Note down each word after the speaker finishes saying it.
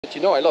You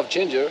know I love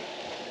ginger.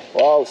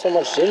 Wow, so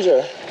much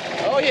ginger.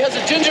 Oh, he has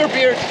a ginger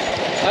beard.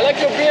 I like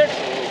your beard.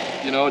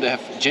 You know, they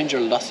have ginger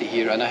lassie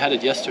here, and I had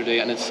it yesterday,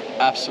 and it's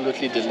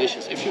absolutely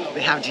delicious. If you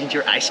They have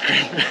ginger ice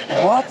cream.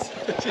 What?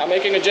 I'm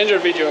making a ginger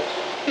video.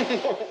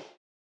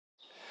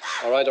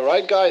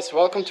 Alright guys,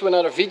 welcome to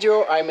another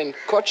video. I'm in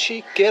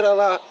Kochi,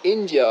 Kerala,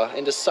 India,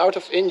 in the south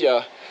of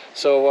India.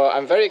 So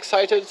I'm very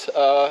excited.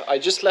 I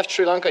just left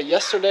Sri Lanka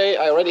yesterday.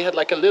 I already had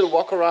like a little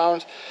walk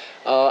around.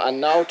 And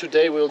now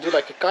today we'll do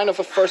like a kind of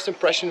a first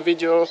impression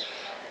video.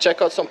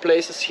 Check out some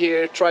places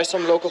here, try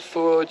some local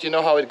food. You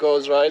know how it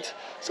goes, right?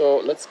 So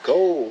let's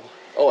go.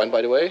 Oh, and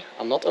by the way,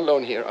 I'm not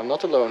alone here. I'm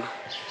not alone.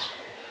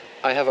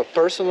 I have a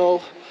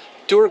personal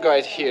tour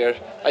guide here.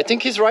 I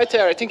think he's right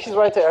there. I think he's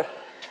right there.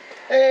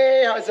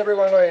 Hey, how's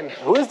everyone going?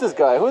 Who is this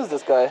guy? Who is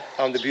this guy?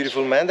 I'm the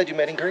beautiful man that you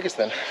met in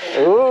Kyrgyzstan.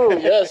 Oh,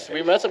 yes.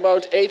 We met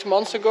about 8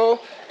 months ago.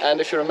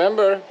 And if you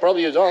remember,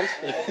 probably you don't,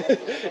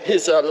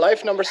 he's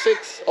life number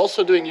 6,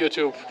 also doing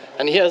YouTube.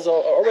 And he has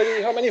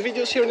already, how many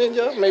videos here in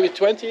India? Maybe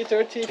 20,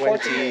 30,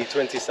 40?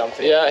 20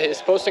 something. Yeah,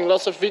 he's posting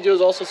lots of videos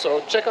also, so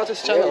check out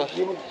his channel.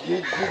 You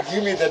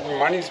give me that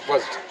money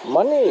first.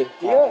 Money?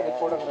 Yeah.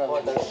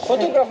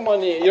 Photograph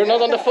money. You're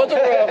not on the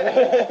photograph.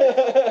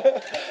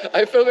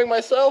 I'm filming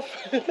myself.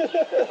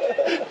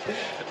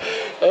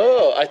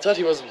 Oh, I thought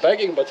he was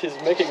begging, but he's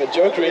making a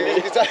joke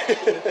really.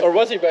 Or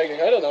was he begging?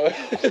 I don't know.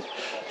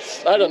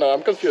 I don't know,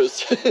 I'm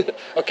confused.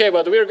 Okay,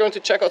 but we're going to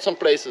check out some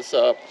places.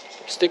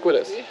 Stick with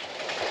us.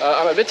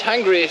 I'm a bit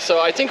hungry,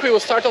 so I think we will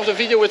start off the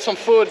video with some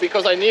food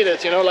because I need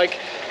it. You know, like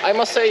I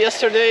must say,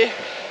 yesterday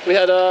we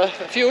had a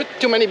few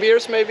too many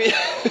beers, maybe.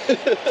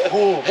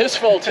 His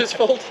fault, his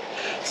fault.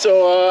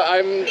 So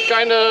I'm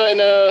kind of in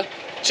a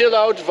chill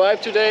out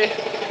vibe today.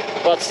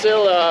 But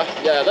still,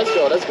 yeah, let's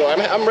go, let's go.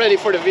 I'm ready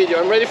for the video.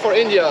 I'm ready for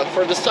India,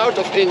 for the south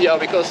of India,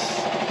 because,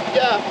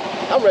 yeah,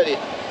 I'm ready.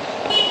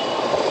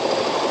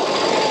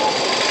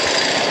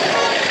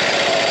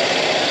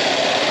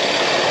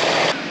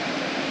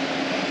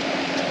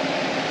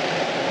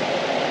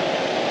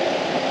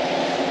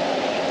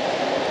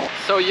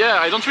 So yeah,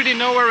 I don't really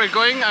know where we're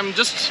going. I'm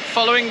just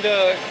following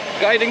the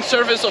guiding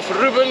service of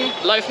Ruben,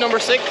 life number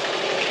 6.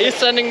 He's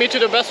sending me to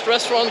the best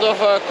restaurant of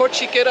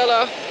Kochi,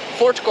 Kerala.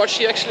 Fort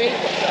Kochi actually,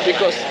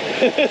 because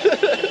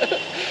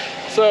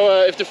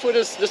so if the food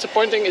is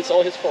disappointing, it's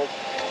all his fault.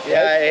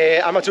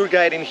 Yeah, I'm a tour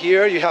guide in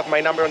here. You have my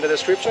number in the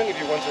description if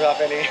you want to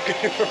have any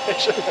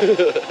information.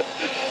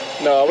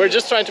 No, we're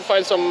just trying to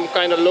find some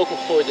kind of local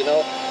food, you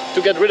know,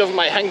 to get rid of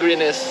my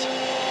hungriness.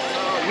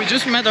 We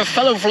just met a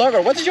fellow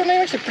vlogger. What is your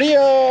name actually?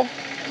 Priya?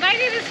 My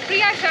name is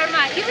Priya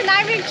Sharma. Even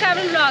I make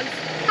travel vlogs.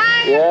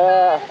 Hi!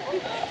 Yeah.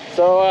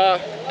 So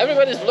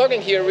everybody's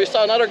vlogging here. We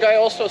saw another guy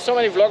also. So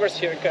many vloggers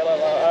here in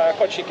Kerala,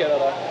 Kochi,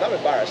 Kerala. I'm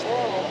embarrassed.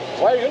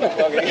 Why are you not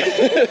vlogging?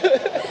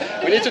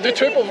 We need to do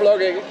triple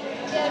vlogging.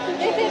 Yeah, so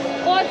this is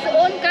God's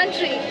own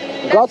country.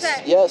 God's?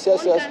 Right. Yes,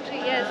 yes, own yes. Country,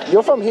 yes.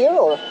 You're from here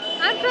or?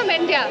 I'm from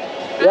India.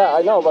 Yeah,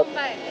 I know, but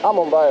Mumbai. I'm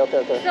Mumbai. Okay,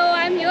 okay. So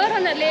I'm here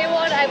on a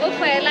layover. I work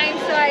for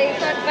airlines, so I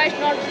thought why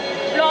not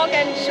vlog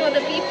and show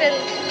the people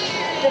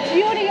the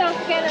beauty of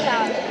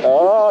Kerala.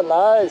 Oh,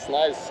 nice,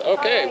 nice.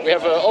 Okay, right. We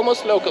have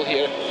almost local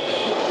here.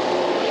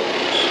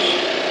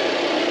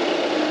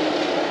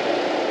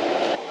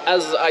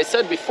 As I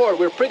said before,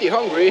 we're pretty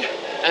hungry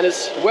and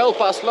it's well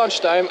past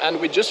lunchtime, and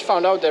we just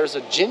found out there's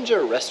a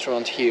ginger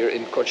restaurant here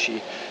in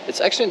Kochi. It's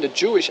actually in the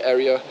Jewish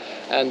area,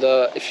 and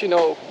if you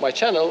know my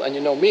channel and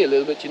you know me a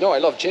little bit, you know I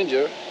love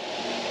ginger.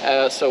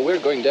 So we're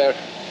going there.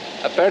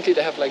 Apparently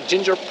they have like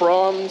ginger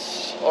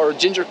prawns or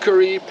ginger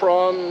curry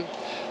prawn,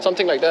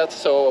 something like that,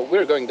 so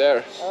we're going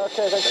there.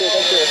 Okay, thank you,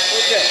 thank you.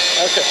 Okay.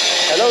 Okay.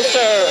 Hello,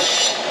 sir.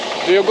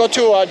 Do you go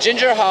to a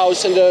ginger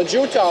house in the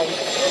Jew town?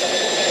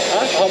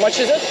 Huh? How much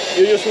is it?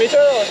 You use meter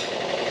or?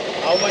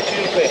 How much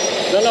you pay?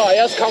 No, I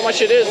ask how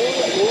much it is.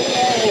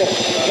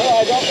 No,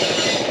 I don't.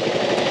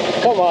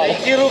 Come on.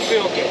 80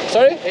 rupees, okay.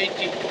 Sorry?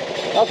 80.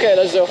 Okay,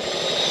 let's do.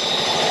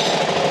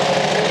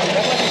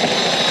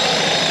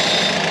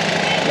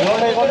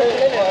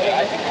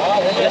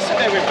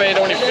 Yesterday we paid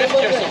only 50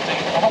 or something.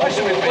 How much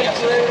did we pay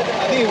yesterday?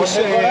 I think it was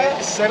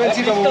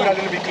 70, but we were a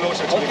little bit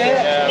closer to Okay,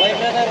 Yeah. my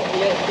brother,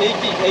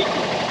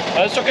 80.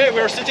 It's okay,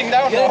 we're sitting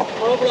down now.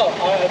 No problem.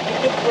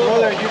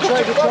 Brother, you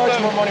try to charge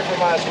more money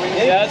from us.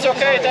 Yeah, it's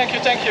okay, thank you,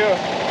 thank you.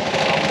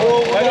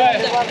 Bye-bye.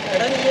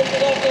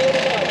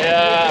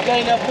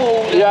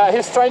 Yeah. Yeah,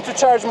 he's trying to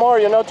charge more,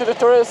 you know, to the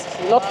tourists.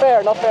 Not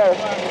fair, not fair.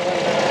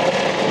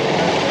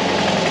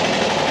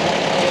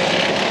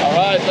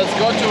 Alright, let's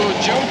go to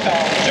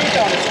Jewtown.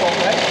 Jewtown it's called,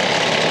 right?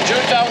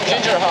 Jewtown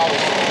Ginger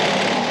House.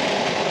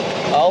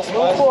 No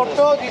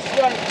photo, this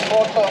one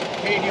photo,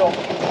 video.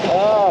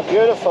 Ah,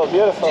 beautiful,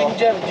 beautiful.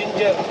 Ginger.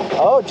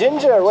 Oh,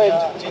 ginger, wait.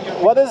 Yeah, ginger.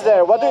 What is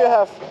there? What do you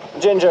have?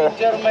 Ginger.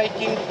 Ginger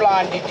making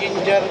plant,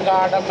 ginger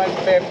garden and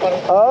pepper.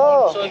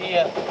 Oh. Also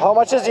here. How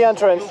much is the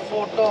entrance? New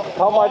photo.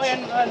 How much?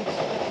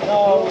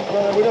 No,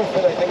 Brother, we don't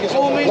feel like. Thank you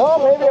so much. No,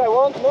 maybe I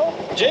won't. No.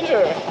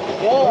 Ginger.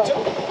 Yeah.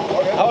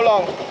 How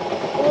long?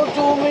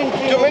 Oh, 2 minutes.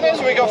 2 minutes?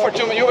 We go for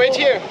 2 minutes. You wait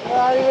here.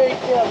 I wait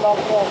here, no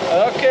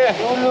problem. Okay.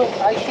 You look,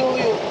 I show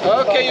you.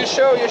 Okay, you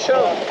show.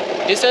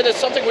 He said it's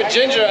something with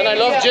ginger, and I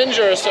love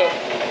ginger, so.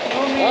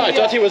 Ah, I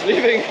thought he was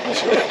leaving.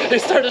 He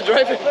started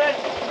driving.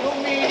 You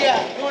media,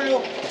 you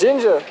look.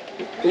 Ginger.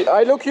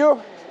 I look you.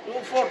 Do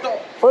photo.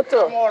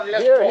 Photo. Come on,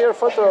 let's Here, go. here,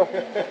 photo.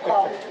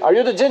 Are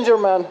you the ginger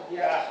man?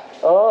 Yeah.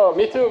 Oh,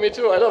 me too.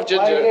 I love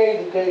ginger.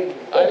 Okay.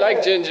 I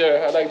like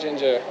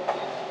ginger.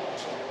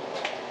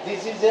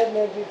 This is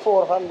maybe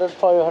 400,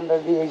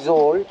 500 years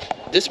old.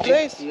 This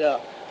place? Yeah.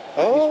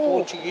 Oh.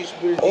 This Portuguese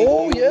building.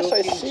 Oh You yes, look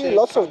I see inside.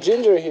 lots of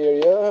ginger here.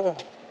 Yeah.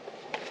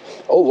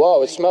 Oh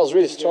wow, it smells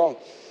really strong.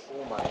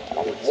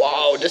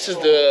 Wow, this is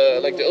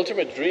the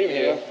ultimate dream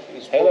here.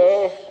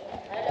 Hello.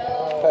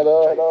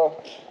 Hello.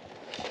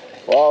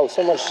 Wow,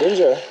 so much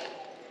ginger.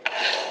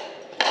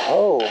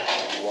 Oh,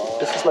 wow.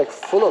 This is like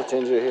full of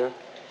ginger here.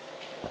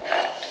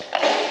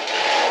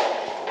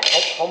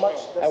 How much?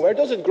 And where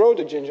does it grow,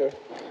 the ginger?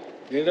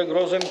 It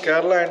grows in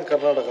Kerala and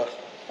Karnataka.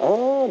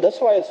 Oh, that's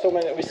why it's so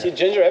many. We see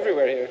ginger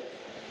everywhere here.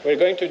 We're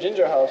going to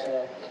ginger house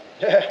now.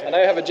 And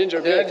I have a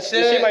ginger beard. You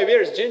see my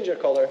beard is ginger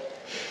color.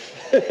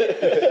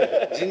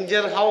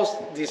 Ginger house,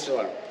 this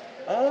one.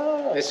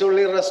 Ah. It's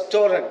only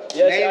restaurant.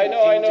 Yes, Name I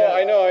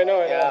know.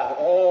 Yeah.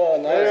 Oh,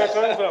 nice. Where are you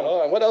coming from?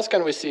 Oh, and what else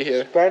can we see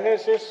here?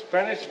 Spanish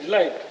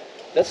delight.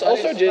 That's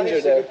also ginger Spanish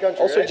is a there. good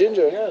country, Also right?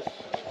 ginger. Yes.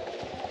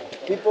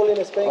 People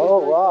in Spain. Oh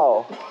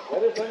wow.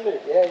 Very friendly.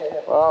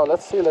 Wow,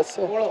 let's see. A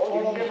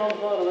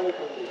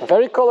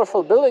very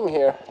colorful building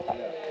here.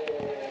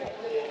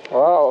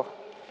 Wow.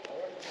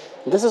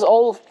 This is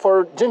all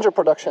for ginger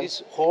production.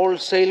 This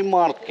wholesale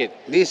market.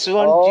 This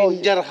one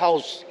ginger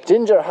house.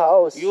 Ginger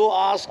house. You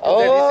ask Oh,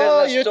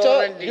 there is a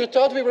restaurant. you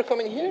thought we were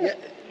coming here?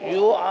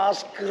 You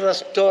ask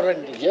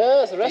restaurant.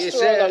 Yes,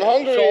 restaurant. I'm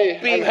hungry.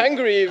 Shopping, I'm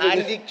hungry. Even.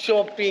 Antique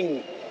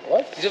shopping.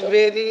 What? It's a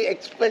very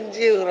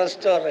expensive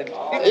restaurant.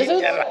 Is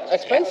it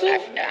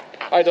expensive?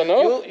 I don't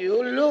know.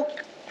 You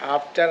look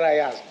after I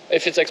ask.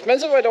 If it's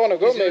expensive, I don't want to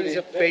go. This Maybe. is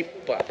a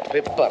pepper.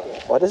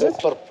 What is it?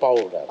 Pepper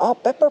powder. Ah,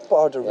 pepper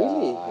powder.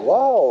 Really?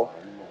 Wow.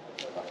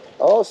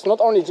 Oh, it's not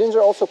only ginger,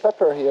 also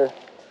pepper here.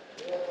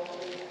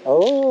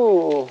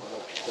 Oh.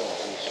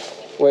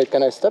 Wait,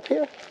 can I step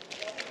here?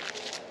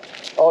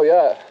 Oh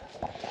yeah.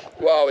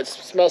 Wow, it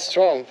smells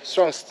strong.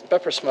 Strong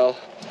pepper smell.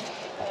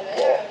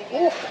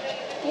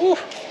 Ooh.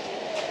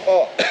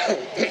 Oh.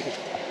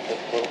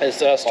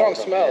 It's a strong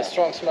smell.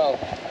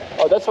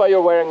 Oh, that's why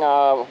you're wearing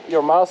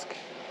your mask.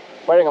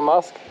 Wearing a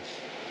mask.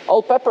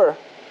 Oh, pepper.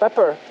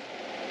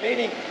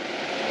 Cleaning.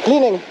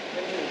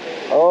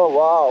 Oh,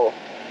 wow.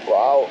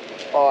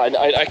 Oh,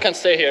 I can't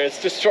stay here. It's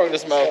too strong, the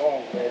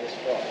smell. Very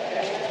strong.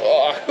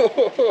 Oh.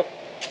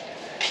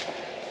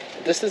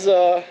 This is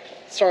a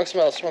strong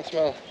smell.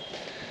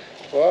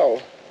 Wow.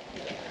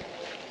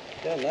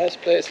 Yeah, nice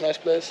place.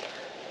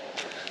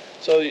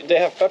 So they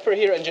have pepper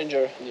here and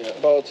ginger. Yeah.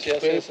 Both,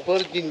 yes.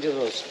 Pepper,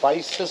 ginger,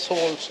 spices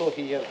also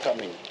here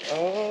coming.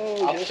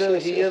 Oh, After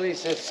here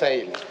is a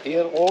sale.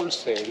 Here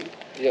wholesale.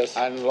 Yes.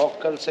 And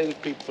local sale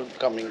people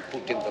coming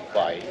put in the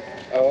buy.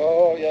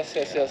 Oh, yes.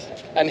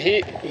 And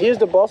he is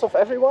the boss of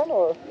everyone,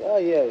 or?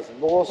 Yes,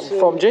 boss.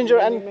 From ginger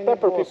and many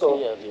pepper boss people.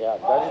 Here. Yeah,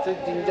 that is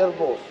a ginger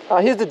boss.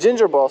 Ah, he's the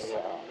ginger boss. Yeah.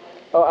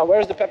 Oh, and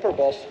where's the pepper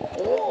boss?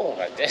 Oh,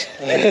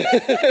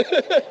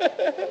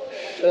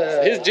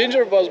 He's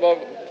ginger boss, but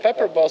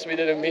pepper boss we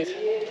didn't meet.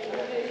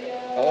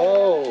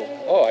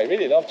 Oh, I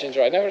really love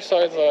ginger. I never saw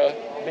it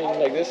being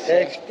like this.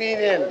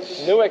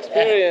 experience. New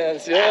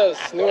experience,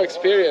 yes, new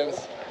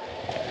experience.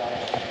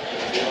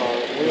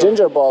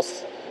 Ginger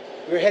boss.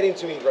 We're heading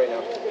to eat right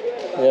now.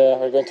 Yeah,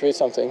 we're going to eat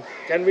something.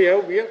 Can we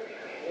have beer?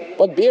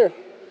 What beer?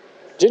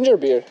 Ginger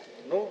beer.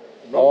 No.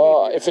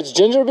 Oh, if it's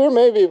ginger beer,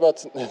 maybe,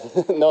 but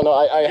no.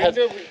 I had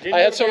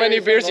so many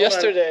beers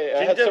yesterday.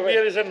 Ginger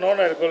beer is a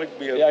non-alcoholic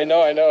beer. Yeah, I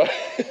know.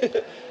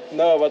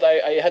 No, but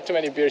I had too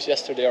many beers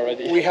yesterday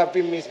already. We have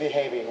been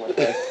misbehaving, my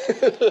friend.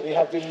 We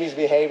have been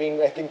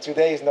misbehaving. I think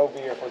today is no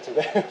beer for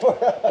today.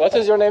 What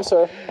is your name,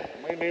 sir?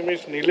 My name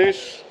is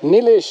Nilesh.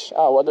 Nilesh.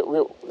 Ah,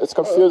 it's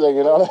confusing,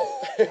 you know.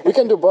 We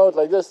can do both,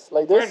 like this,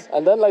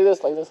 and then like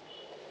this.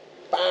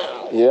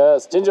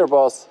 Yes, ginger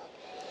boss.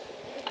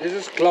 This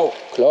is clove.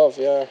 Clove,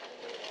 yeah.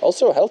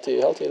 Also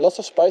healthy. Lots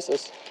of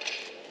spices.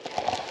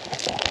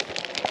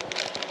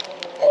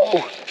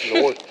 Oh,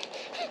 Lord.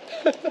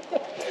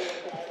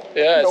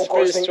 Yeah, it's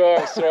pretty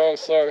strong.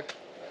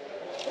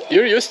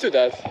 You're used to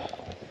that.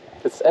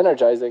 It's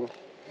energizing.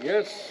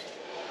 Yes.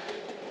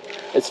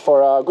 It's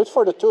for good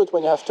for the tooth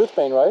when you have tooth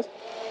pain, right?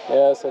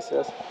 Yes.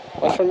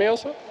 One for me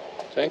also?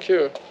 Thank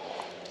you.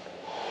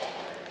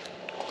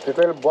 It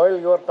will boil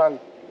your tongue.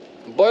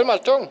 Boil my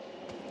tongue?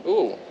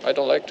 Ooh, I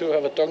don't like to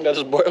have a tongue that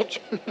is boiled.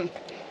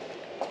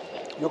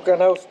 You can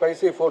have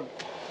spicy food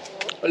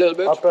A little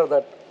bit. after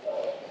that.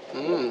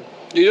 You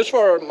use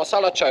for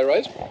masala chai,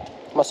 right?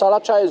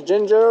 Masala chai is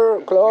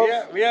ginger, clove.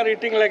 We are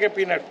eating like a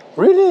peanut.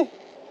 Really?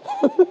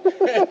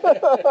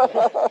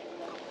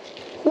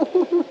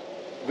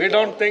 We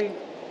don't think.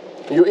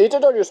 You eat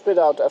it or you spit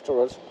out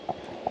afterwards?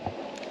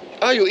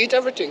 Ah, you eat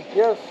everything.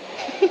 Yes.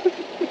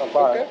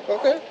 Okay,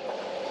 okay.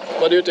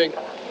 What do you think?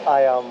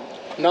 I am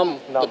Numb.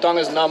 Numb. The tongue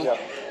is numb. Yeah.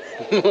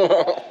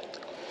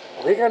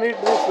 We can eat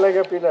this like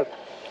a peanut.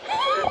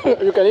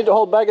 You can eat the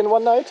whole bag in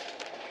one night?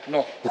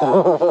 No.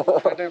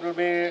 But it will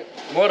be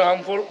more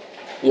harmful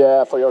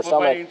Yeah, for your for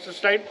my stomach.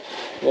 intestine.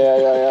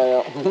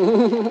 Yeah.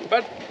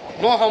 But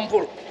no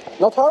harmful.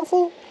 Not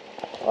harmful?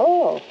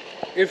 Oh,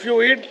 If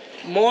you eat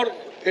more,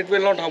 it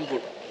will not harmful.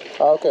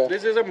 okay.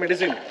 This is a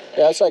medicine.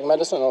 Yeah, it's like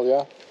medicinal,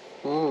 yeah.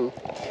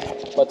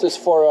 But it's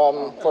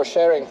for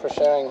sharing,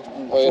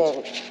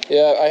 Wait.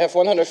 Yeah, I have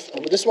 100.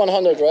 This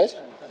 100, right?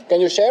 Can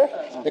you share?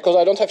 Because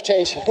I don't have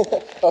change.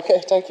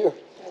 Okay, thank you.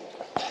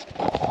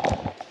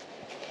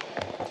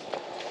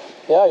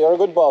 Yeah, you're a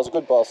good boss.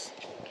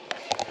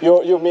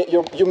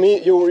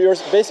 You're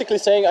basically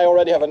saying I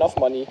already have enough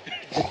money.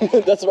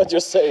 That's what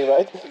you're saying,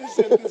 right?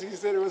 He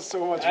said it was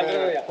so much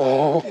better.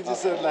 He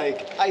just said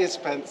like, I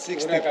spent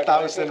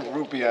 60,000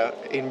 rupiah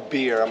in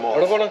beer a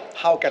month.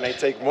 How can I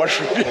take more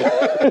from you?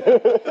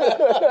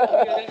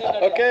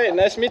 Okay,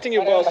 nice meeting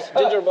you, boss.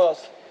 Ginger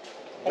boss.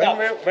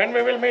 When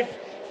we will meet?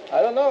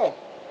 I don't know.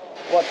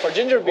 What, for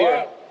ginger beer?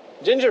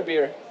 What? Ginger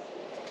beer.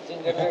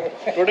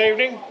 Today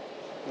evening?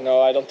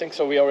 No, I don't think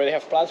so. We already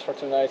have plans for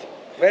tonight.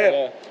 Where?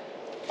 Yeah.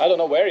 I don't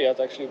know where yet,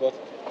 actually, but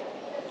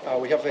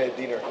We have a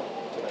dinner.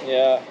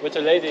 yeah, with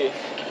a lady.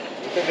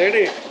 The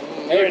lady?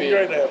 Maybe. You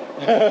enjoy there.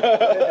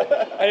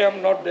 I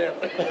am not there.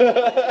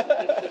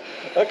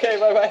 Okay,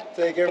 bye-bye.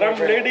 Take care, my From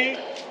friend. lady,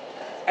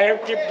 I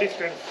have kept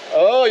distance.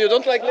 Oh, you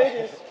don't like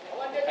ladies?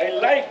 I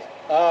like,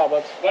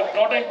 But... but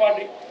not in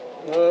party.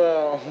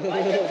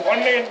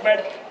 Only in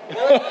bed.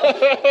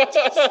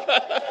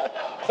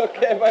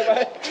 Okay,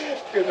 bye-bye.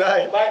 Good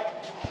night. Bye.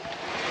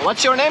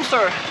 What's your name,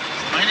 sir?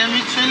 My name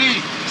is Sally.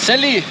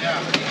 Sally.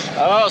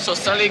 Oh, so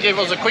Sally gave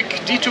us a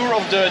quick detour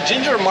of the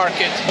ginger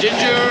market.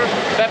 Ginger,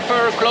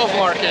 pepper, clove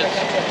market,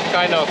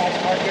 kind of.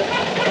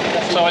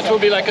 So it will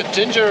be like a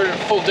ginger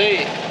full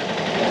day.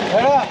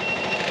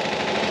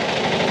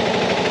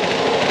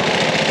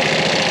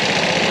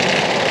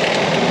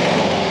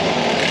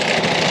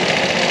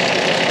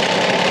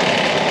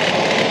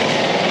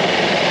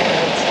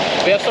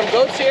 We have some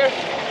goats here.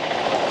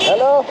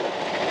 Hello.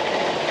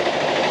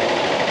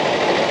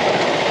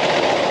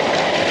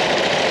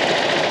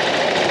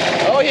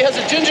 Oh, he has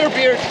a ginger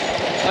beard.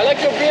 I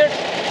like your beard.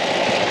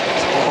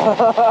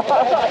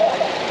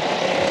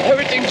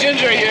 Everything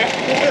ginger here.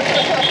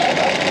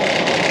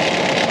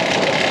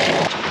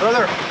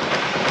 Brother,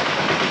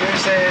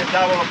 here's a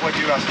double of what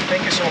you asked.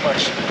 Thank you so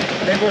much.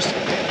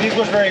 This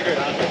was very good.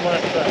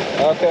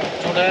 Okay.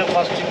 Today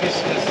first is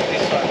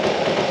this one.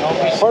 Now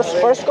we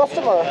First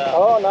customer.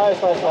 Oh, nice.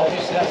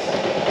 business.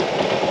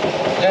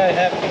 They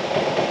happy.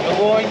 You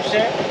go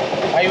inside.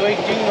 Are you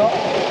waiting now?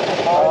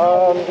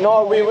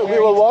 No, we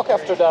will walk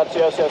after that.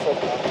 Yes.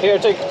 Here,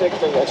 take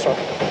extra.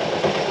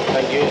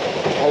 Thank you.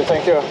 Oh,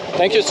 thank you.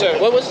 Thank you, sir.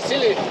 What was it,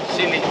 Silly?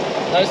 Silly.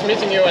 Nice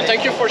meeting you, and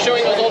thank you for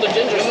showing us all the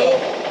ginger stuff.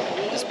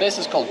 This place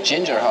is called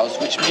Ginger House,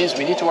 which means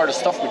we need to order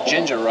stuff with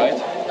ginger, right?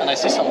 And I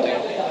see something.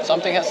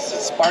 Something has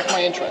sparked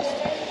my interest.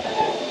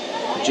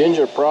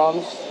 Ginger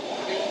prawns,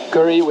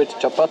 curry with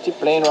chapati,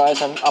 plain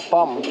rice, and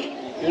appam.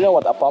 You know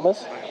what appam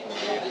is?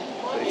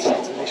 It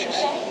sounds delicious.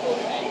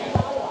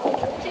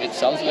 It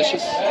sounds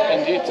delicious,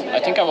 indeed. I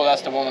think I will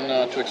ask the woman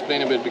to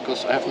explain a bit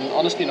because I have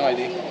honestly no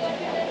idea.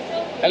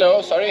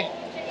 Hello, sorry.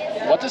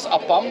 What is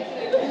appam?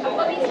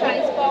 Appam is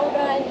rice powder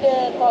and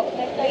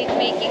coconut meat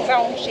making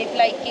round shape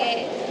like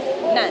a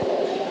naan.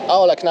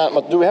 Oh, like naan.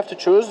 But do we have to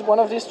choose one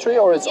of these three,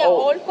 or it's Yeah,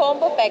 all? all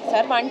combo packs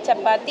are one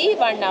chapati,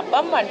 one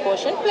appam, one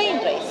portion plain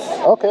rice.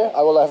 Okay,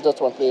 I will have that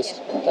one, please.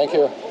 Thank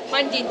you.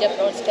 One ginger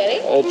prawns curry.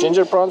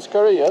 Ginger prawns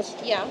curry, yes.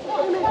 Yeah.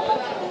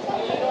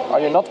 Are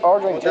you not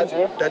ordering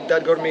ginger?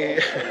 That got me.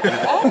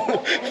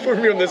 Put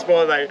me on the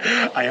spot.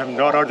 I am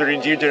not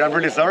ordering ginger. I'm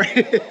really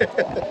sorry.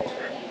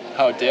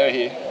 How dare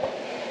he?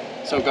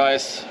 So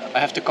guys, I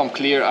have to come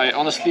clear. I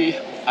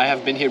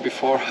have been here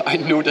before. I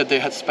knew that they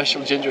had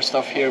special ginger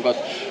stuff here, but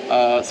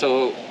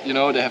so you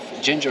know they have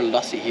ginger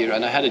lassie here,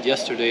 and I had it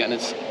yesterday, and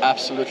it's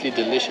absolutely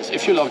delicious.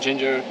 If you love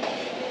ginger,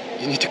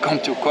 you need to come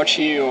to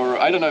Kochi, or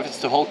I don't know if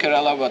it's the whole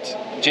Kerala, but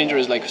ginger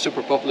is like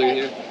super popular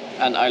here,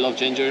 and I love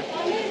ginger.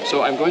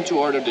 So I'm going to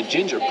order the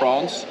ginger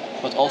prawns,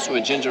 but also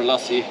a ginger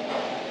lassi.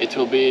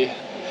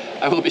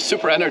 I will be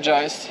super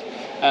energized,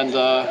 and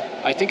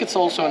I think it's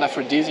also an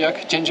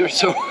aphrodisiac, ginger,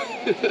 so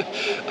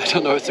I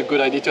don't know if it's a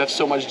good idea to have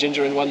so much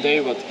ginger in one day,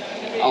 but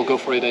I'll go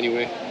for it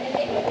anyway.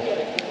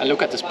 And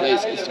look at this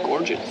place, it's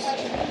gorgeous.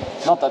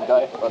 Not that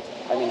guy, but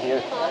I mean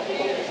here.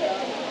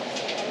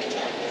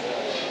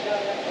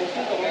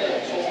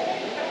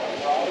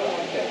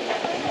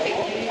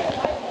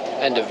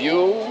 And the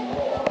view.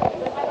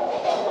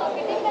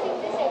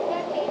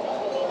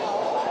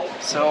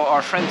 So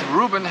our friend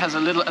Ruben has a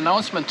little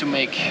announcement to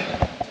make.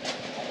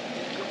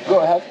 Go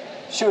ahead,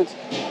 shoot.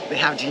 They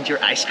have ginger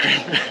ice cream.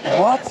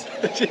 What?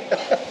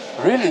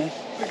 Really?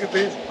 Look at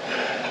this.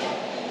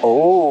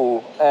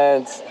 Oh,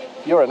 and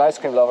you're an ice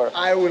cream lover.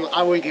 I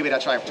will give it a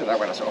try to that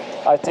one as well.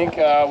 I think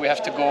we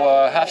have to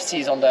go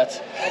half-seas on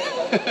that.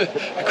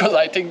 because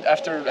I think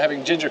after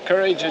having ginger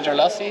curry, ginger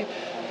lassi,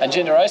 and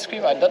ginger ice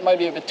cream, that might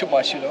be a bit too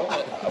much, you know.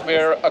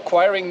 We're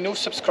acquiring new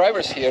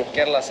subscribers here.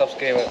 Kerala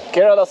subscriber.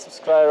 Kerala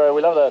subscriber,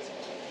 we love that.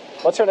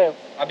 What's your name?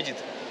 Abhijit.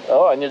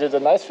 Oh, and you did a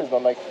nice fist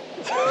bump, Mike.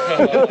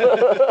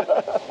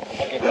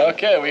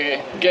 Okay, we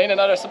gain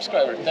another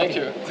subscriber. Thank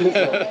you.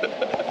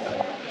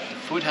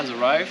 Food has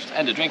arrived,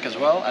 and the drink as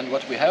well. And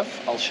what we have,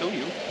 I'll show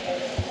you.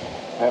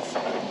 We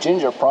have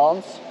ginger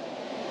prawns,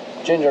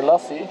 ginger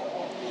lassi,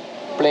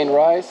 plain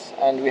rice,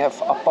 and we have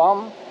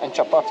appam and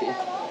chapati.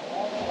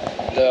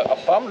 The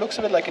appam looks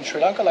a bit like in Sri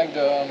Lanka, like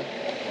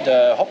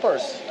the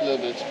hoppers a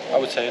little bit, I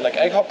would say, like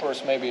egg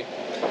hoppers maybe.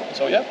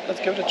 So yeah, let's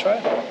give it a try.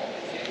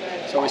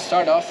 So we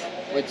start off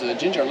with the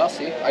ginger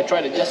lassi. I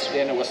tried it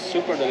yesterday and it was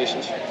super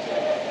delicious.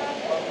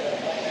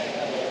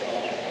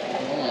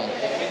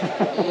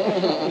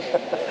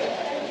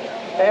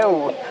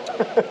 Ew.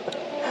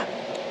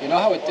 You know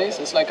how it tastes?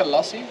 It's like a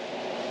lassi,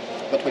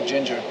 but with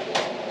ginger.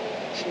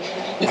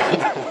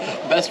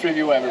 Best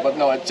review ever, but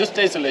no, it just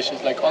tastes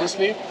delicious. Like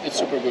honestly, it's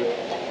super good.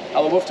 I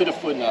will move to the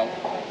food now.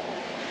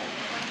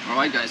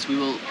 Alright guys, we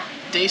will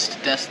taste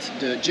test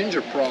the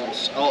ginger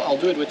prawns. I'll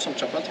do it with some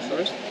chapati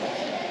first.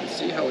 Let's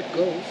see how it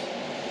goes.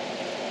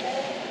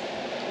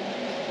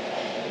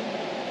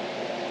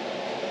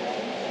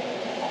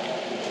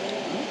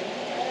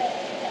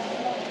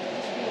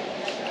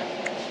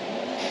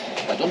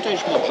 I don't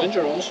taste much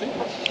ginger, honestly.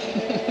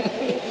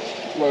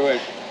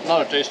 Wait,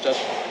 another taste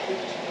test.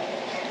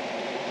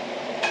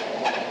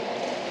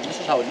 This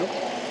is how it looks.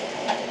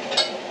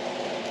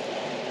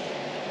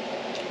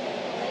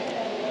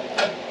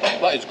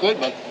 Well, it's good,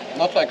 but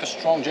not like a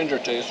strong ginger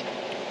taste.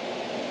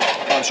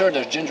 I'm sure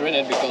there's ginger in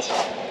it because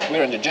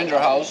we're in the ginger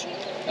house.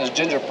 There's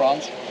ginger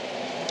prawns,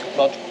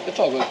 but it's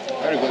all good,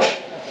 very good.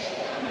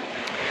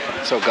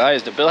 So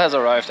guys, the bill has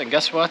arrived, and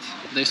guess what?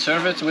 They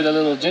serve it with a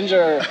little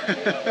ginger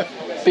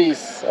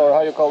piece, or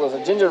how you call this,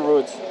 a ginger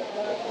root.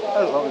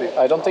 That's lovely.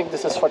 I don't think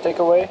this is for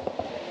takeaway.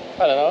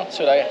 I don't know,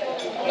 should I?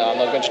 No, I'm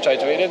not going to try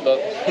to eat it, but...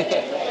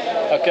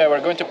 Okay,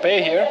 we're going to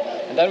pay here,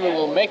 and then we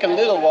will make a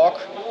little walk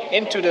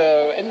into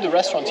the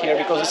restaurant here,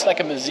 because it's like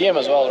a museum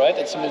as well, right?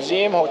 It's a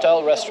museum,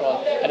 hotel,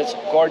 restaurant, and it's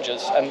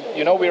gorgeous. And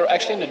you know, we're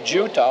actually in the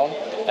Jew town,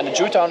 and the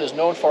Jew town is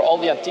known for all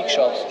the antique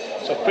shops.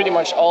 So pretty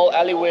much all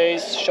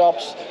alleyways,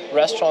 shops,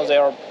 restaurants, they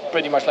are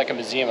pretty much like a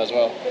museum as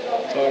well.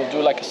 So we'll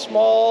do like a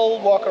small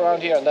walk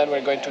around here, and then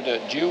we're going to the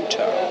Jew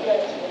town,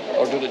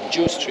 or to the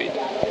Jew street.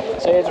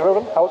 Say it,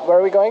 Ruben. Where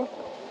are we going?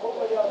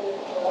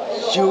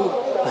 Jew.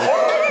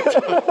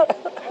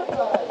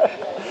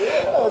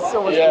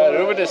 So much yeah,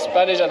 Ruben is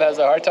Spanish and has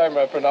a hard time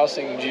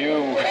pronouncing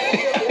Jew.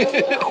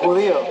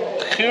 Julio.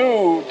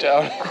 Jew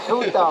town.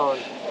 Jew town.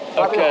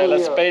 Okay,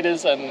 let's pay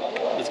this and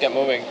let's get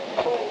moving.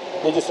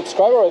 Did you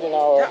subscribe already now?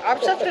 Or? Yeah,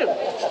 I'm subscribed.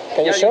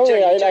 Can you show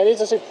me? I need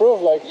to see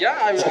proof. Like. Yeah,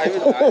 I will.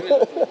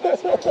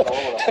 That's not a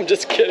problem. I'm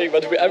just kidding,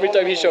 but every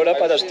time he showed up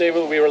at our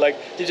table, we were like,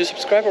 "Did you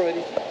subscribe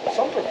already?"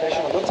 Some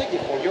professional, don't take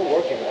it for you're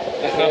working.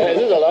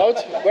 Is it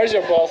allowed? Where's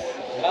your boss?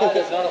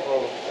 That's not a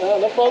problem.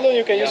 No problem.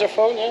 You can use your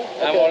phone. Yeah.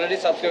 Okay. I'm already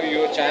subscribed to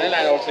your channel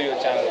and also your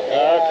channel.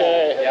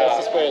 Okay, Yeah. that's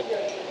the spirit.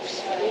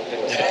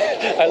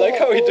 I like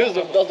how he does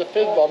the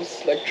fist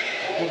bumps. Like.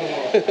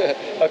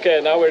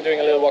 Okay, now we're doing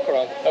a little walk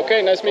around.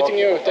 Okay, nice meeting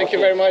you. Thank you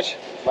very much.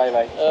 Bye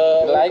bye.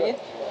 Like it?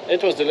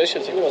 It was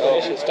delicious. It was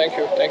delicious. Thank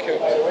you. Thank you.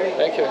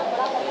 Thank you.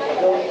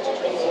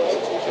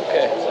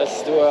 Okay,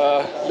 let's do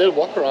a little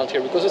walk around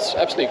here because it's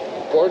absolutely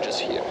gorgeous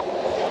here.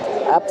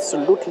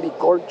 Absolutely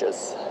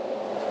gorgeous.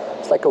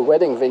 It's like a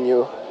wedding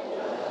venue.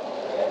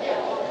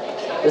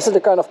 This is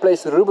the kind of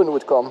place Ruben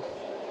would come.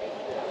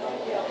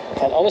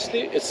 And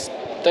honestly, it's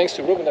thanks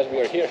to Ruben that we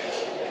are here.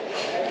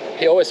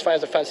 He always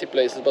finds the fancy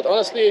places, but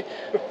honestly,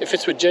 if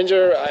it's with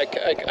ginger,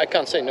 I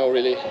can't say no,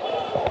 really.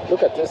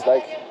 Look at this,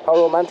 like, how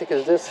romantic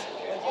is this?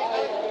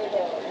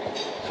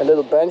 A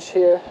little bench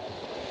here,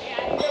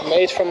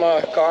 made from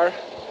a car.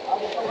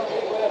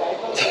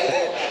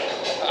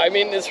 I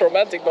mean, it's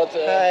romantic, but...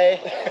 Hi.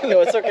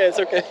 No, it's okay, it's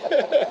okay.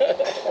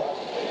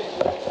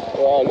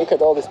 Wow, look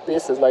at all these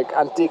pieces, like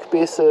antique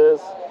pieces.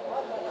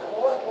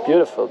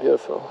 Beautiful,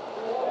 beautiful.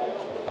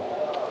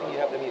 You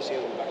have the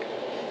museum back.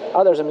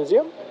 Ah, there's a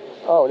museum?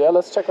 Oh yeah,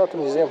 let's check out the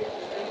museum.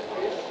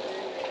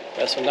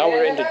 Yeah, so now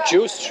we're in the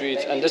Jew street,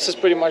 and this is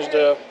pretty much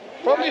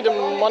probably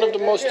one of the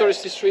most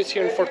touristy streets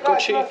here in Fort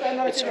Kochi.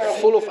 It's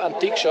full of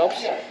antique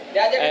shops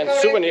and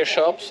souvenir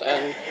shops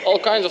and all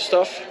kinds of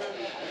stuff.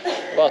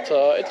 But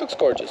it looks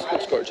gorgeous,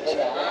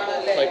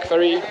 like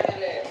very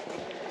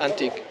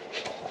antique.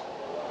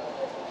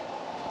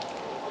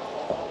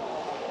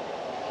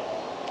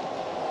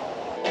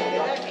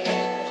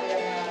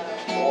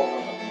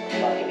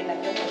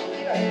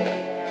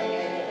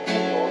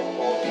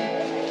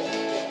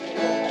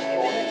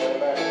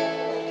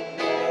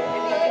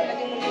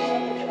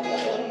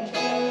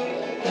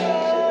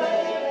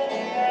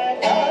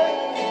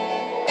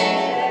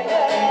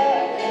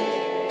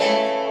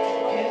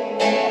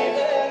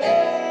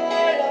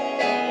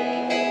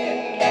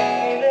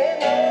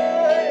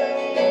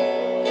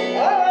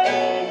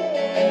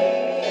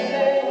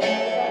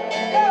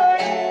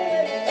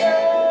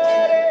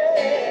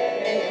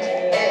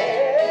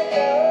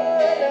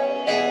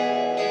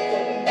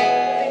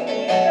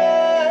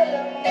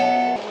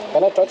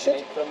 Can I touch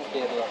it?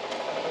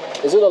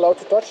 Is it allowed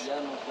to touch?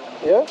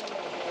 Yeah?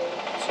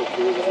 So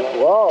cute as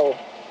well. Wow.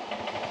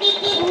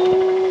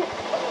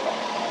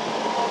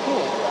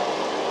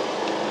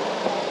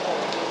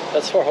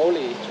 That's for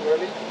Holi.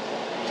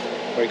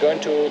 We're going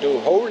to do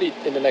Holi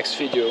in the next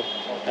video.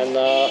 And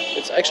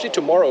it's actually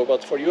tomorrow,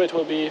 but for you it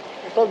will be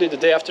probably the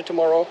day after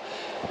tomorrow.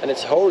 And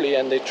it's Holi,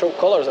 and they throw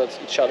colors at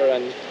each other.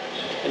 And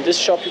in this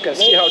shop you can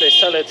see how they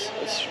sell it.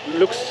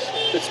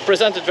 It's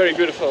presented very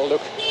beautiful.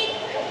 Look.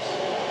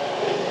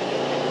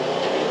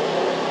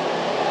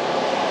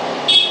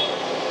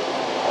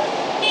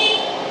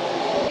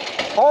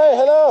 Hi,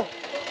 hello.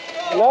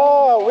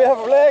 No, we have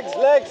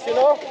legs, you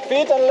know,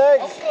 feet and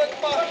legs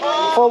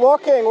for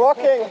walking.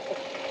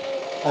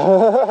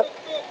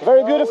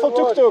 Very beautiful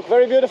tuk-tuk,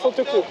 very beautiful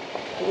tuk-tuk.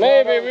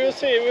 Maybe, we'll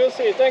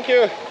see, thank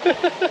you.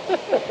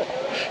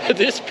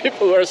 These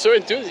people are so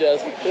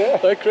enthusiastic,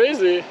 like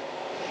crazy.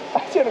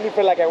 I generally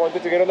feel like I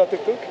wanted to get on a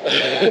tuk-tuk.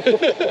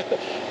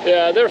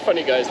 Yeah, they're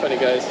funny guys.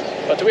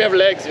 But we have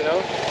legs, you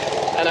know.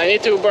 And I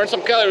need to burn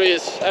some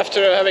calories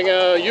after having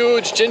a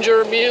huge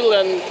ginger meal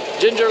and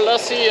ginger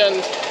lassie,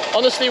 and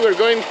honestly we're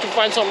going to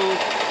find some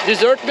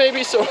dessert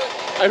maybe, so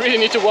I really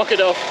need to walk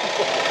it off.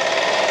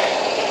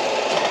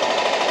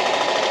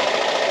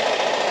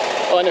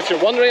 Oh, and if you're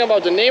wondering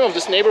about the name of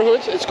this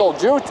neighborhood, it's called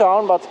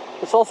Jewtown, but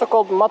it's also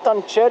called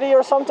Matancherry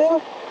or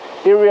something.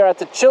 Here we are at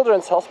the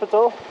Children's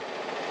Hospital.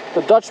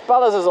 The Dutch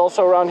Palace is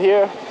also around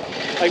here.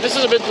 Like, this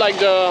is a bit like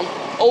the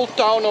old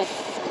town of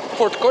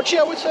Fort Kochi,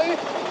 I would say.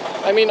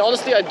 I mean,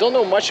 honestly, I don't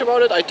know much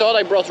about it. I thought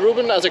I brought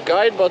Ruben as a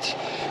guide, but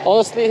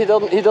honestly, he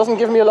doesn't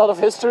give me a lot of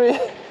history.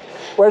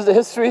 Where's the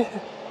history?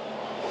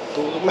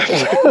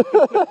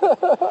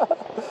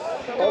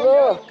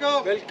 Hello.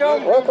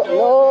 Welcome.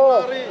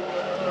 No.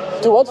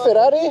 To what,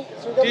 Ferrari?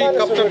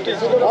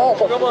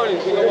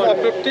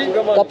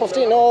 Cup of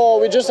tea? No,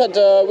 we just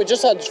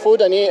had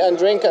food and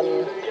drink,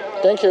 and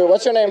thank you.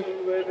 What's your name?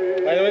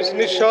 My name is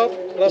Nishat.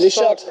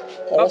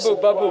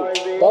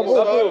 Babu.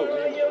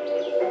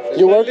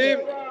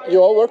 You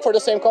all work for the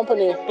same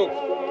company?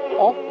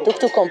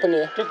 Tuk-tuk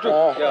company.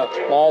 Yeah.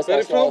 Nice.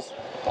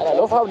 And I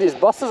love how these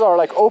buses are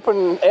like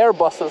open air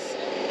buses.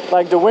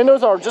 Like the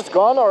windows are just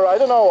gone, or I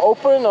don't know,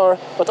 open,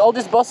 but all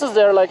these buses,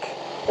 they're like,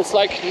 it's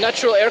like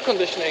natural air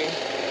conditioning.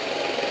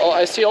 Oh,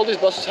 I see all these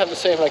buses have the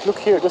same. Like, look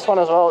here, this one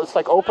as well. It's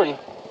like open.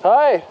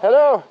 Hi,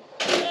 hello.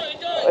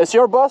 It's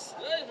your bus?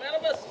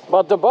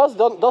 But the bus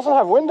doesn't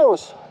have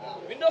windows.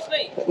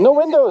 No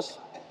windows.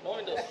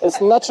 It's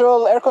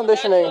natural air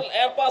conditioning.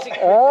 Air passing.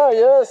 Ah,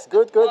 yes,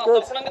 good.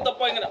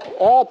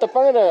 Ah,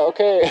 tapangana,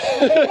 okay.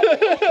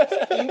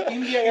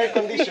 India air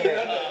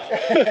conditioner.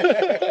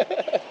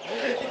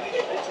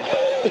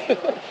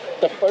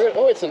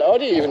 Oh, it's an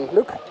Audi even.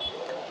 Look,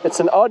 it's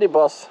an Audi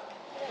bus.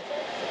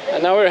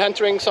 And now we're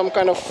entering some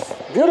kind of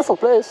beautiful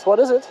place. What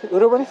is it,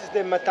 Ruben? This is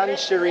the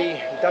Matancherry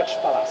Dutch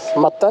Palace.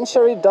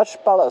 Matancherry Dutch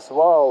Palace.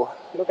 Wow,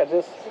 look at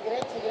this.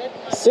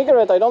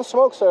 Cigarette? I don't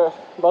smoke, sir,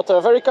 but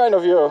very kind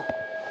of you.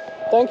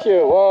 Thank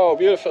you. Wow,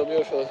 beautiful.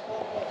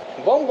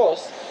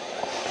 Bongos.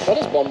 What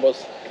is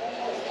bongos?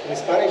 In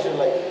Spanish, you're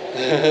like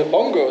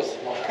bongos.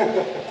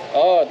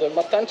 Oh, the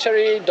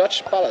Matancherry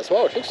Dutch Palace.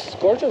 Wow, it looks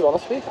gorgeous,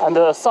 honestly. And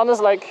the sun is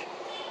like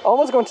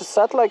almost going to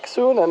set like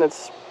soon, and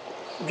it's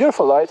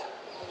beautiful light.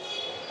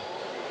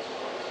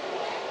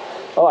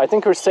 Oh, I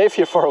think we're safe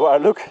here for a while.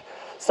 Look,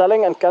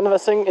 selling and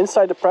canvassing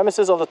inside the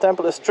premises of the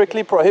temple is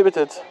strictly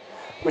prohibited,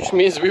 which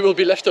means we will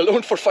be left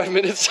alone for 5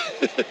 minutes.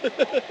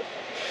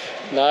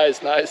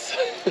 Nice.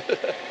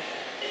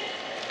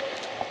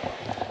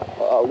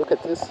 Wow, look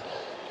at this.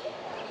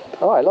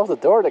 Oh, I love the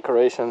door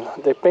decoration.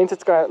 They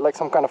painted like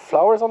some kind of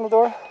flowers on the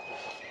door.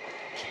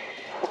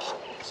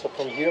 So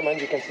from here, man,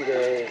 you can see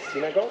the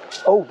synagogue.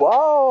 Oh,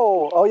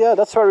 wow! Oh yeah,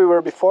 that's where we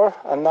were before,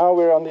 and now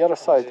we're on the other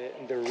side.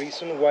 The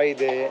reason why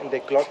the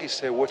clock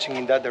is watching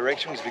in that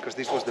direction is because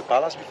this was the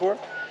palace before.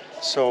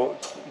 So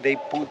they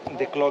put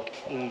the clock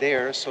in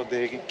there so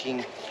the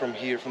king from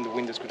here, from the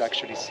windows, could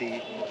actually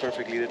see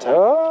perfectly the time.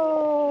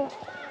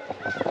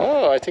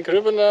 Oh, I think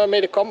Ruben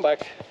made a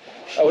comeback.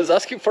 I was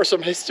asking for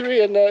some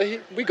history, and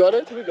we got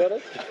it.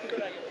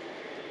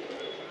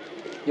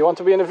 You want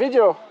to be in a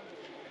video?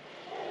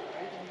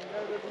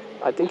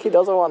 I think he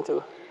doesn't want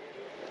to.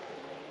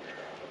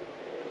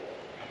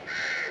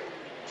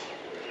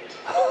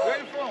 Where are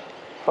you from?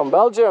 From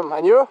Belgium.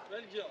 And you?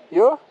 Belgium.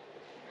 You?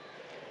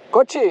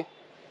 Kochi?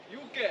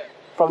 UK.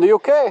 From the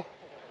UK?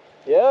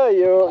 Yeah,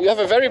 you have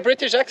a very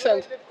British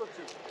accent.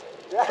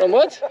 From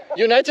what?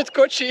 United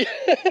Kochi.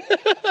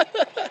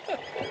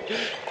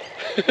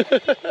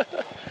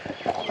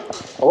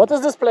 What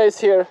is this place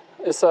here?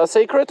 Is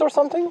sacred or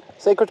something?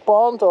 Sacred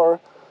pond or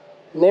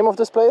name of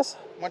this place?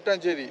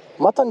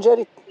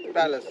 Matancherry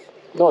Palace.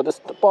 No, this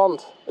the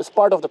pond is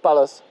part of the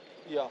palace.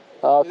 Yeah.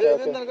 Okay.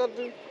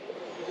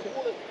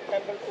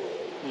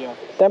 Yeah.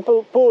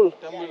 Temple pool.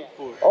 Temple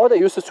pool. Oh, they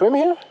used to swim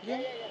here?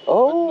 Yeah.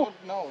 Oh.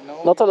 No.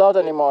 Not allowed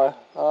anymore.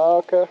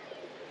 Okay.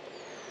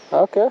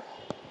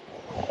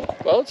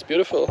 Well, it's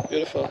beautiful.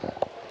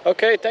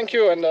 Okay, thank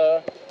you, and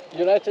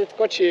United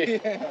Kochi.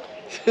 Where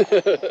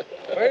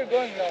are you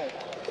going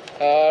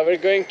now? We're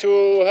going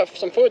to have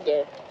some food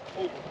there.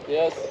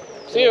 Yes.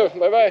 See you.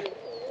 Bye bye.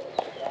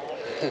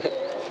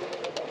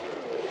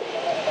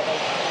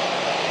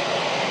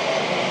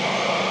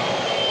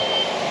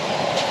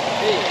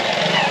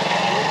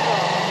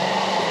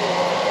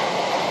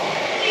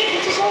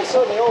 It is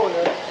also the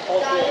owner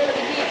of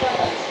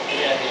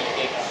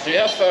Do you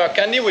have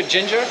candy with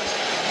ginger?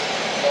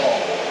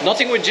 No.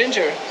 Nothing with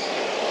ginger. We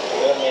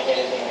don't make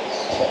anything.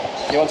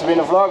 You want to be in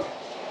a vlog?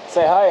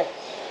 Say hi.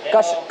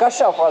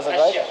 Kashyap was it,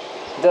 right?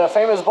 The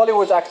famous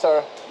Bollywood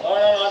actor. No,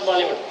 not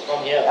Bollywood.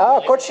 From here. Ah,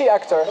 Kochi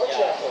actor.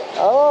 Yeah.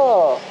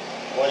 Oh.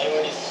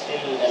 Bollywood is still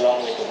a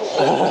long way to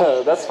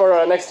go. That's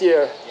for next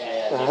year.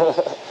 Yeah.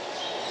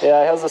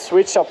 Yeah, he has a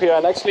sweet shop here,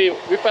 and actually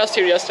we passed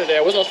here yesterday.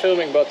 I was not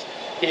filming, but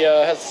he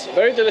has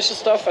very delicious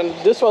stuff, and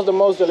this was the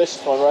most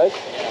delicious one, right?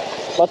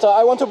 But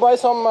I want to buy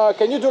some.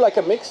 Can you do like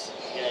a mix?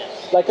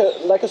 Like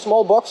a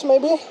small box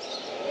maybe?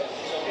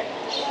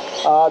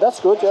 That's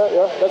good.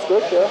 Yeah, that's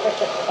good. Yeah.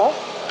 Huh?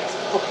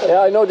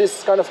 Yeah, I know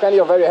this kind of candy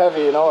are very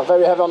heavy. You know,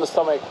 very heavy on the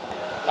stomach.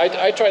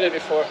 I tried it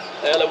before.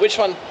 Which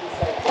one?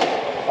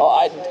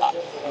 Oh,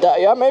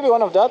 yeah, maybe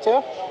one of that.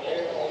 Yeah.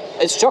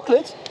 It's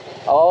chocolate.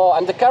 Oh,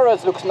 and the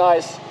carrot looks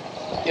nice.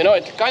 You know,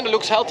 it kind of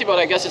looks healthy, but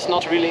I guess it's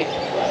not really.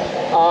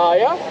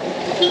 Yeah.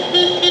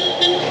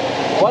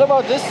 What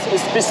about this?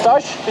 Is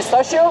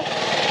pistachio?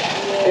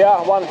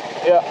 Yeah, one.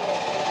 Yeah.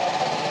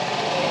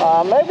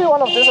 Maybe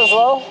one of this as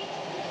well.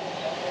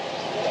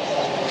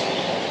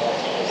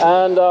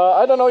 And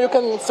I don't know, you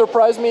can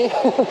surprise me.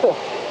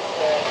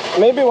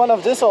 Maybe one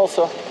of this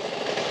also.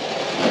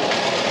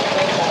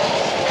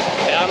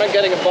 Yeah, I'm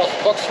getting a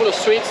box full of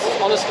sweets,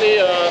 honestly,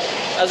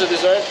 as a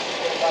dessert.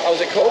 I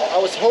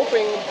was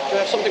hoping to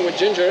have something with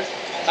ginger.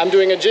 I'm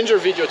doing a ginger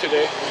video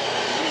today.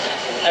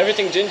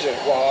 Everything ginger.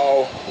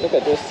 Wow, look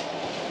at this.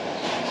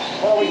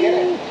 What are we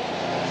getting?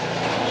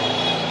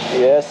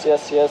 Yes,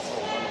 yes, yes.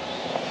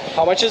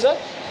 How much is that?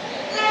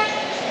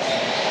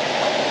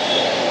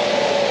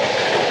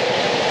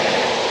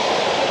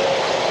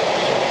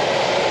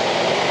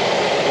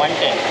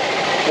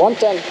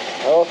 $110.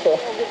 Okay.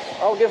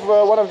 I'll give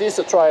one of these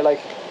a try. Like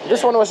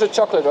this one was with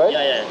chocolate, right?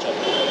 Yeah,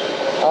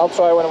 chocolate. I'll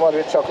try one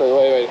with chocolate.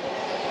 Wait.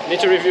 Need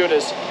to review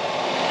this.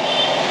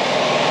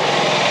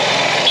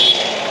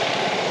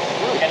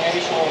 You can maybe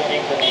show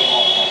take the name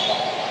of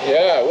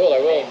Yeah, I will. I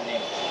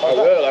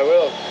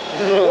will.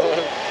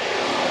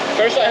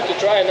 First I have to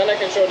try and then I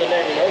can show the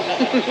name, you know?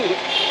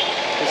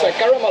 It's like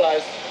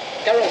caramelized.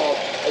 Caramel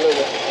a little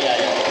bit.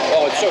 Yeah.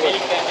 Oh, it's so good.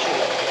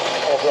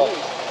 Oh, bro.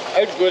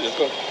 It's good, it's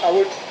good.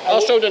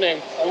 I'll show the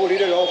name. I would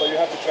eat it all, but you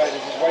have to try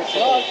this. It's white No,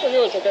 chocolate. it's for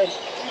you, it's okay.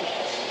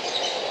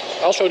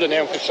 I'll show the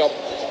name of the shop.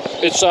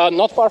 It's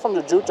not far from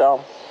the Jew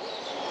town.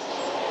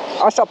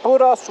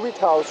 Ashapura Sweet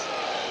House.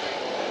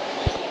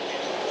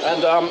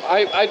 And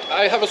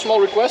I have a small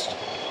request.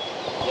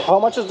 How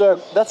much is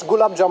that's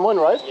gulab jamun,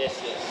 right? Yes.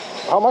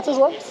 How much is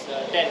one? It's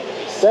 10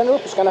 rupees. 10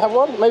 rupees. Can I have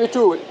one? Maybe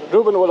two.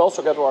 Ruben will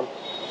also get one. I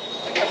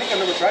think I've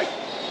never tried.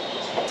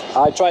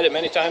 I tried it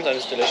many times and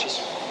it's delicious.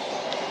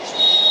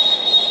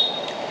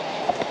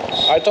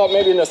 I thought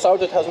maybe in the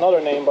south it has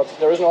another name, but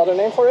there is no other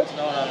name for it?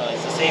 No,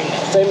 it's the same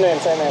name.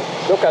 Same name.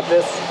 Look at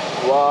this.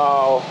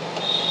 Wow.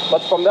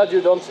 But from that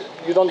you don't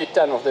eat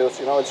 10 of those,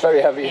 you know, it's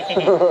very heavy.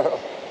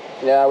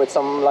 Yeah, with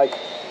some like,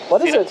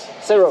 what is it?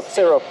 Syrup.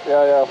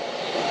 Yeah.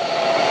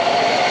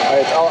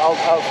 Alright,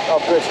 I'll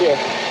put it here.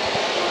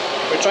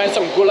 We're trying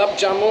some gulab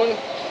jamun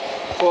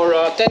for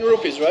 10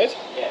 rupees, right?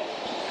 Yeah.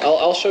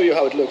 I'll show you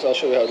how it looks.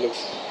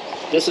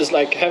 This is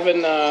like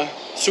heaven,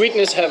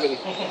 sweetness heaven.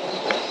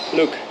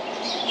 Look.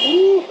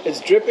 Ooh,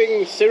 it's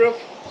dripping syrup.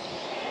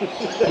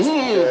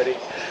 Dirty.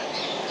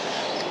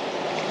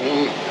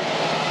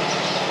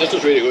 This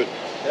is really good.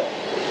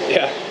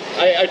 Yeah.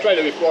 I tried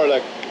it before,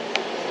 like.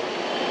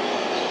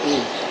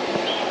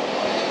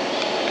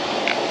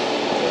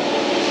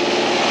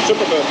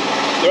 Super good.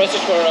 The rest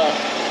is for.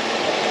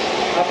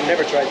 I've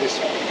never tried this.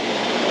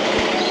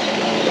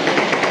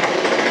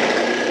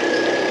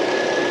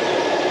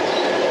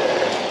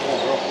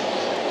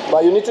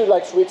 But you need to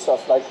like sweet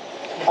stuff. Like,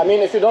 I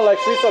mean, if you don't like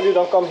sweet stuff, you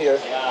don't come here.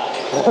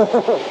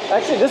 Yeah.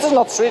 Actually, this is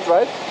not sweet,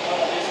 right?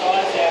 This one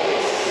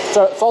is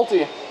So,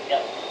 salty.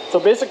 yeah. So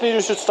basically,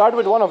 you should start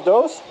with one of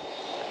those,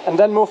 and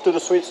then move to the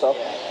sweet stuff.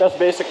 Yeah. That's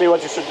basically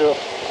what you should do.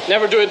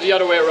 Never do it the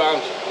other way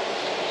around.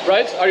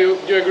 Right? Do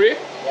you agree?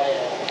 Yeah.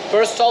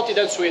 First salty,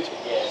 then sweet.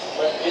 Yes.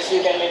 But this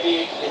you can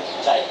maybe eat with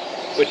chai.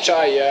 With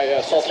chai, yeah.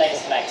 Just Salty. like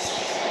snacks.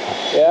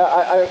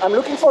 Yeah, I'm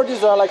looking for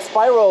these like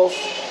spirals.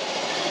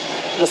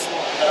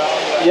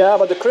 Yeah,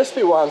 but the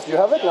crispy ones. Do you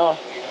have it? No.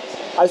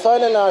 I saw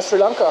it in Sri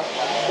Lanka.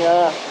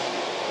 Yeah.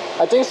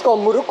 I think it's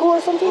called muruku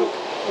or something.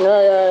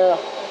 Yeah.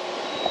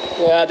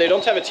 Yeah, they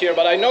don't have it here,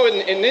 but I know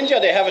in India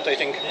they have it, I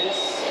think.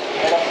 This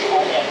made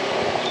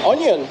of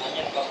Onion? onion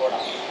pakoda.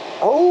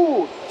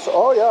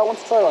 Oh yeah, I want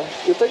to try one.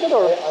 You take it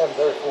or? I am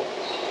very full.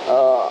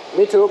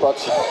 Me too, but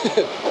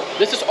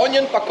this is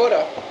onion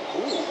pakoda.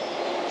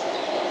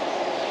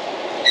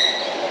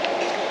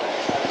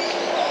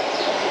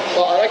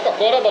 Well, I like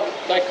pakora, but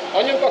like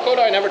onion pakora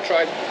I never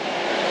tried.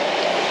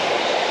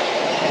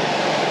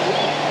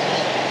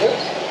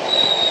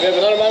 We have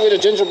another man with a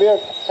ginger beard.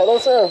 Hello,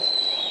 sir.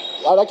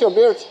 I like your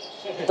beard.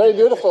 Very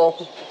beautiful.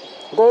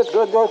 Good,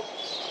 good, good.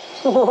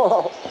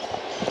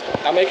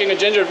 I'm making a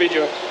ginger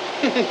video.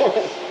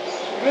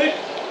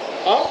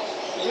 Huh?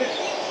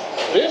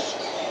 This?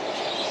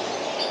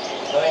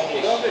 No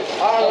English.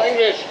 Ah, no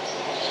English.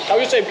 How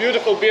you say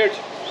beautiful beard?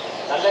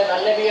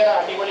 Nalle beard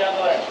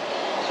അടിപൊളിയാന്ന് പറയും.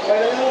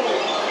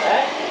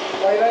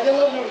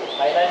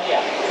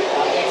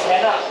 It's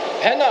henna.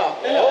 Henna.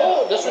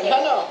 Oh, this is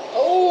henna.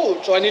 Oh,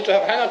 so I need to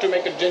have henna to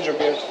make a ginger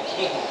beard.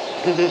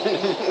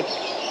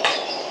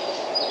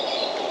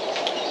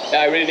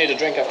 Yeah, I really need a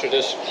drink after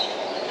this.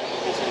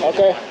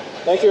 Okay,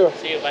 thank you.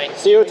 See you, bye.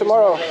 See you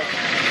tomorrow.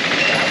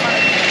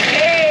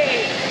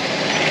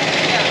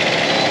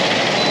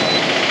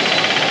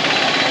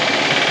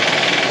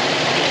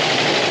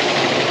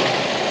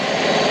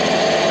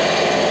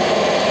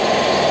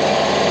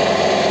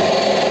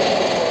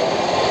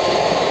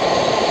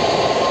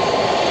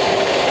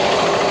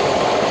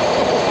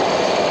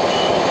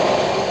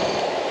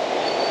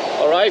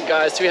 Alright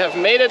guys, we have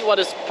made it. What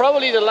is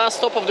probably the last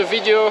stop of the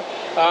video.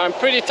 I'm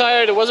pretty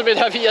tired. It was a bit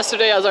heavy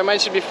yesterday, as I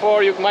mentioned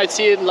before. You might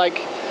see it like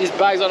these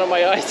bags under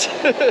my eyes.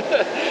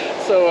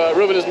 So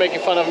Ruben is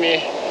making fun of me.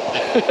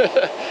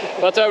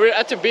 But we're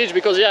at the beach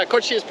because yeah,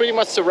 Kochi is pretty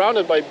much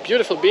surrounded by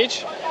beautiful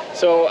beach.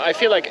 So I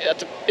feel like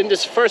in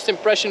this first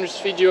impressions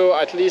video,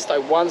 at least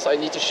I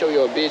need to show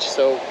you a beach.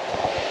 So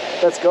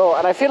let's go.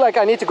 And I feel like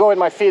I need to go with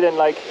my feet and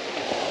like,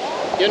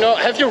 you know,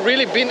 have you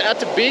really been at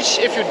the beach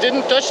if you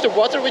didn't touch the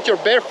water with your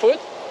bare foot?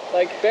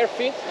 Like bare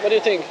feet? What do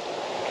you think?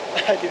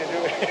 I didn't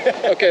do it.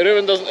 Okay,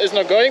 Ruben is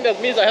not going. That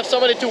means I have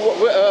somebody to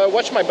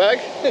watch my bag.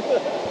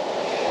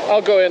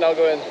 I'll go in.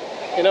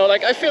 You know,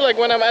 like I feel like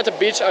when I'm at the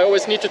beach, I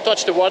always need to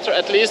touch the water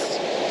at least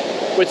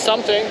with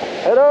something.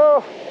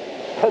 Hello!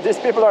 These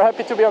people are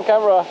happy to be on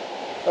camera.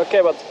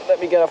 Okay, but let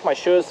me get off my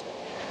shoes.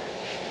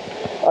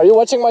 Are you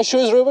watching my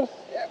shoes, Ruben?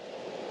 Yeah.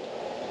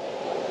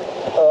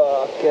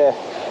 Okay.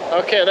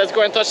 Okay, let's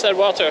go and touch that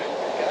water.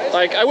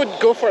 Like I would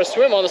go for a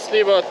swim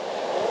honestly, but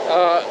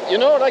you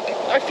know, like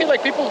I feel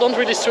like people don't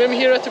really swim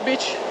here at the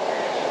beach.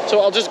 So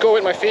I'll just go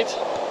with my feet.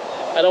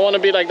 I don't want to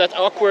be like that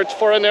awkward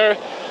foreigner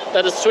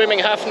that is swimming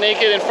half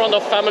naked in front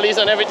of families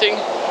and everything.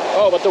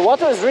 Oh, but the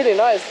water is really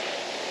nice.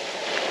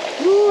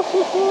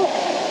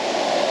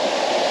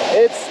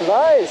 It's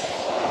nice.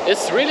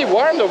 It's really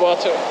warm, the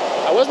water.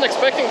 I wasn't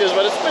expecting this,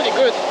 but it's pretty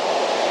good.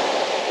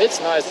 It's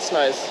nice, it's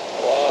nice.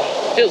 Wow,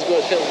 feels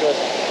good, feels good.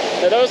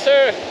 Hello,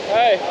 sir.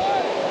 Hi.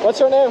 What's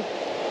your name?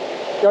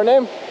 Your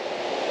name?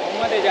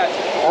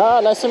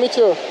 Ah, nice to meet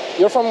you.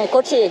 You're from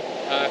Kochi?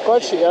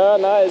 Kochi, yeah,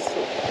 nice.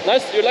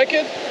 Nice, you like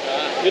it?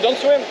 You don't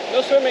swim?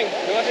 No swimming?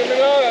 No swimming?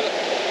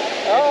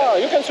 Ah,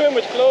 you can swim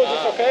with clothes,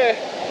 it's okay.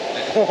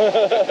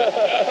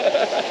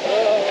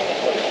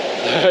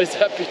 He's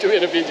happy to be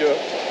in a video,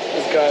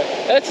 this guy.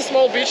 It's a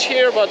small beach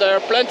here, but there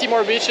are plenty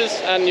more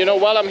beaches. And you know,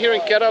 while I'm here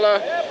in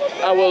Kerala,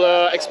 I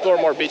will explore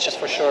more beaches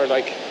for sure.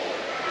 Like.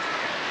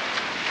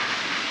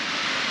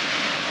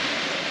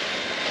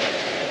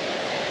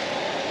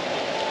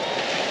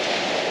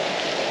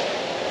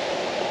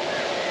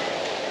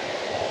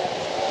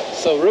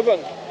 So Ruben,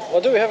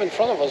 what do we have in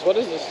front of us? What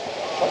is this?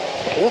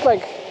 Is this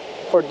like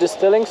for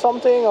distilling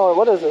something, or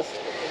what is this?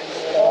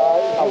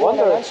 I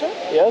wonder. An answer?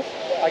 Yes?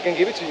 I can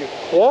give it to you.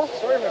 Yeah?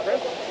 Sorry, my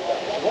friend.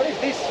 What is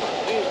this?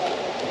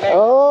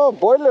 Oh,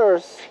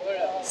 boilers.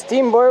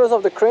 Steam boilers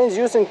of the cranes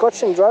used in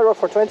Kochi and Dry Rock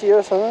for 20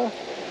 years. Huh?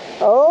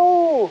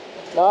 Oh,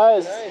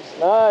 nice,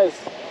 nice.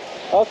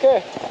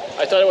 Okay.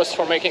 I thought it was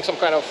for making some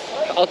kind of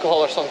alcohol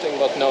or something,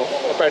 but no,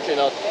 apparently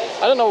not.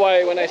 I don't know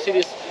why when I see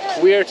these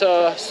weird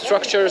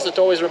structures, it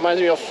always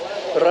reminds me of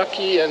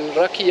raki and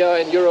rakia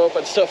in Europe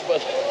and stuff,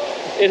 but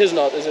it is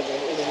not, is it?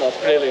 It is not,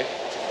 really.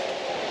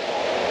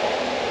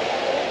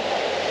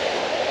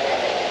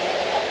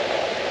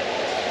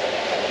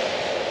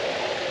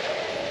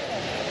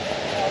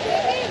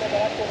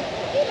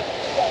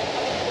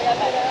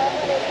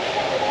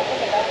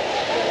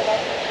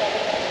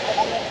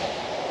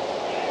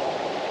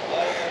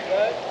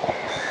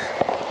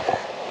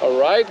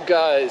 Alright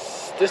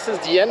guys, this is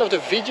the end of the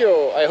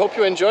video. I hope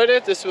you enjoyed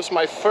it. This was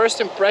my first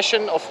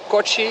impression of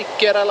Kochi,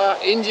 Kerala,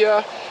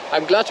 India.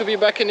 I'm glad to be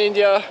back in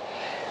India.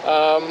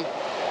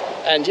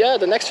 And yeah,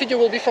 the next video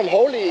will be from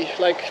Holi.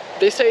 Like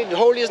they say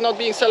Holi is not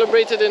being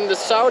celebrated in the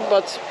south,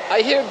 but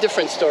I hear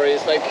different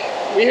stories. Like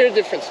we hear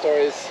different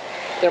stories.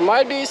 There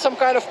might be some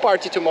kind of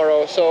party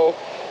tomorrow, so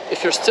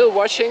if you're still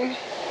watching,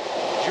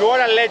 You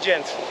are a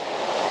legend.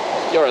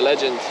 you're a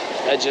legend.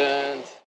 Legend.